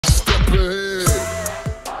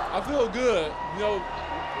feel good. You know,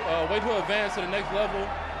 way to advance to the next level.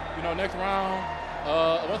 You know, next round.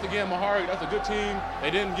 Once again, Muharraq, that's a good team.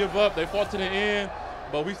 They didn't give up. They fought to the end,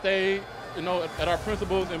 but we stayed, you know, at our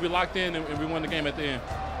principles, and we locked in, and we won the game at the end.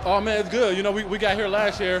 Oh man, it's good. You know, we got here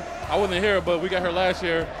last year. I wasn't here, but we got here last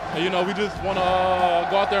year, and you know, we just want to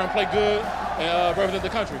go out there and play good and represent the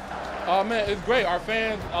country. Oh man, it's great. Our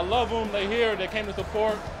fans, I love them. They here. They came to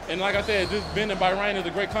support, and like I said, just being in Bahrain is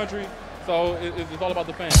a great country. So it's all about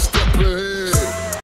the fans.